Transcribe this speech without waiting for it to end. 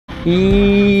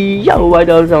Hiyooow,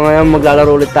 idol! So ngayon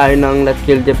maglalaro ulit tayo ng Let's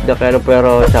Kill Jeff the Kero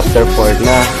pero chapter 4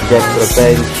 na, Jeff's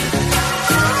Revenge.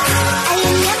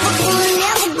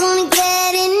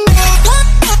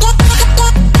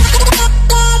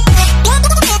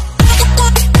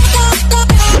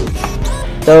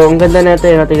 So, ang ganda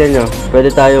natin, natignan nyo.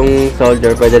 Pwede tayong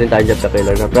soldier, pwede rin tayo Jeff the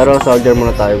Killer na. Pero soldier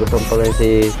muna tayo, gusto ko pa rin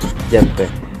si Jeff eh.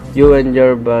 You and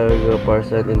your bag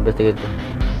person investigate.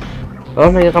 Oh,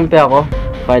 may kakampi ako.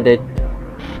 Find it.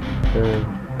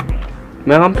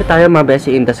 May kakampi tayo, mga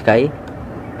besi in the sky.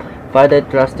 Find it,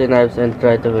 trusty knives and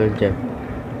try to kill Jeff.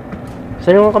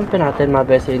 Saan yung kakampi natin, mga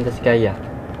besi in the sky ah?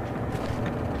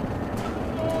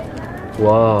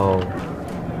 Wow.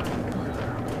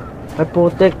 Ay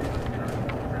putik.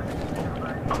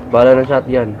 Bala ng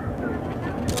shotgun.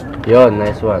 Yon,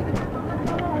 nice one.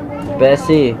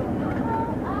 Bessie.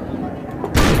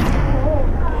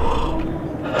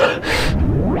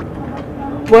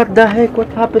 What the heck?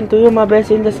 What happened to you, my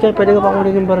Bessie in the sky? Pwede ka pa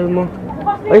kunin yung baril mo.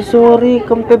 Ay, sorry.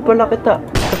 Kampi pala kita.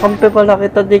 Kampi pala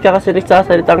kita. Di ka kasi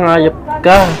nagsasalita, ngayop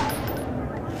ka.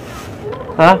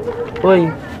 Ha? Uy.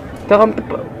 Kakampi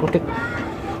pa. Putik.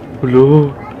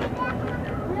 Hulo.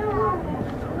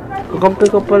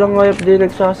 Kakampi ka palang ngayop, di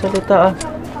nagsasalita ah.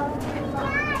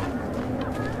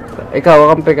 Ikaw,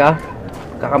 kakampi ka?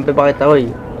 Kakampi pa kita, uy.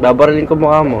 Babarilin ko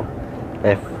mukha mo.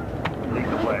 F.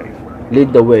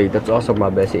 Lead the way. That's awesome,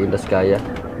 my Bessie in the sky ah.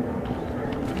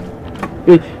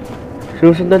 Uy,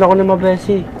 sinusundan ako ni my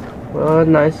Bessie. Oh,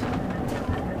 nice.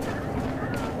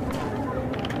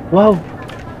 Wow.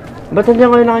 Ba't hindi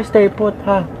ako yung naka-stay put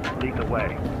ha? Lead the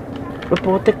way.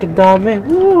 Putik, kagdami.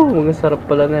 Woo, mga sarap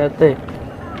pala na ito eh.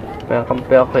 Kaya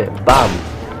kampi ako eh. Bam!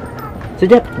 Si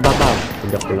Jeff! Bam!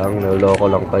 Joke lang.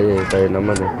 Naloko lang kayo eh. Kayo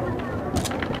naman eh.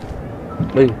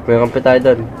 Uy! May kampi tayo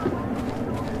doon.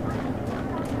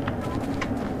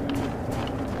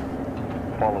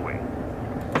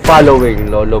 Following.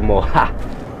 Lolo mo. Ha!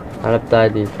 Hanap tayo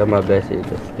dito. My Bessie in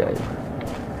the sky.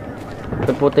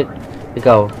 Ito putik.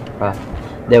 Ikaw. Ha?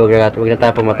 Hindi. Wag na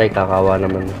tayo pumatay. Kakawa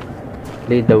naman.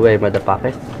 Lead the way.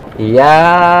 Motherfuckers.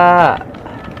 Yeah!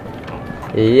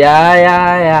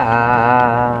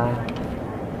 Yeah.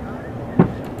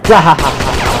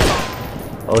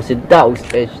 O si Daw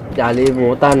Space,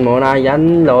 dalimutan mo na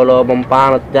yan. Lolo mong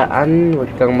panot dyan.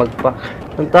 Huwag kang magpa.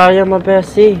 Ang tayo, my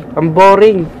Bessie. Ang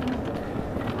boring.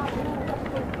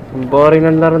 Ang boring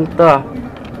ng laro to ah.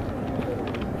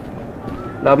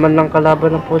 Laman ng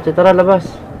kalaban ng putya. Tara, labas.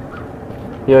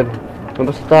 Yun.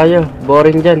 Labas tayo.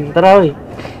 Boring dyan. Tara, uy.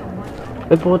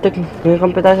 Ay, putik. May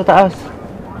kampi tayo sa taas.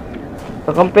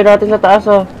 Kakampi natin sa taas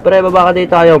oh. Pre, baba ka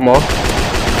dito. Ayaw mo?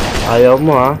 Ayaw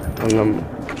mo ha?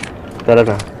 Tara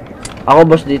na. Ako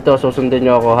boss dito. Susundin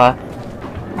nyo ako ha?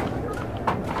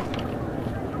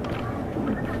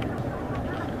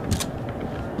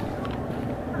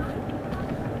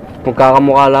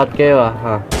 Magkakamukha lahat kayo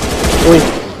ha? Uy!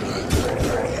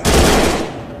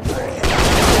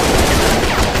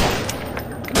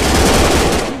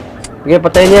 Sige,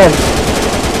 patayin yan.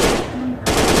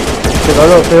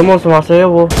 Kalo, kayo mo,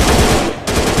 sumasayaw oh.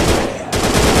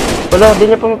 Wala, di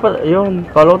niya pa mapatay. Yun,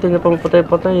 kalo, di niya pa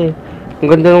mapatay-patay eh. Ang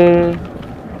ganda ng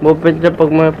movement niya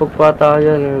pag may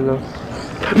pagpatayan. Ano.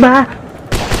 Ma!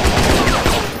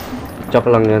 Joke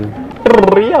lang yan.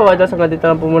 Hiyooow, idol, sa dito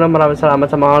lang po muna. Maraming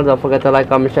salamat sa mga don't forget to like,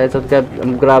 comment, share, and subscribe.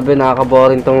 Grabe,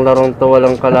 nakaka-boring tong larong to.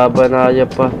 Walang kalaban na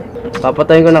ayap pa.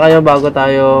 Papatayin ko na kayo bago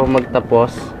tayo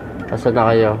magtapos. Asa na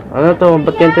kayo? Ano to?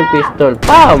 Ba't ganito yung pistol?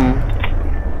 PAM!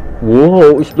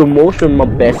 Wow, slow motion, my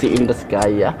Bessie in the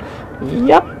sky ah.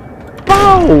 Yup!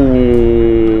 Pow!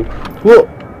 Wow!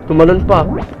 Tumalon pa.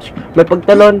 May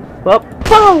pagtalon. Wap!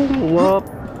 Pow! Wap!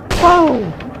 Pow!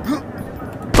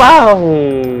 Pow!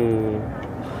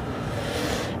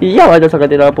 Hiyooow, idol, sa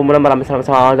ganito lang po muna. Maraming salamat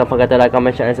sa mga pagkatala,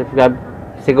 comment, share, and subscribe.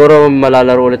 Siguro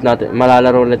malalaro ulit natin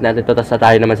to. Tapos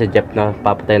tayo naman si Jeff na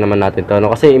papatay naman natin to. No?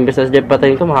 Kasi imbes na si Jeff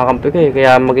patayin ko, makakampi ko eh.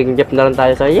 Kaya magiging Jeff na lang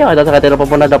tayo sa iyo. Sa kanila po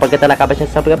muna daw pagkatala, comment,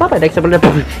 share, subscribe. Bye bye. Next time ulit.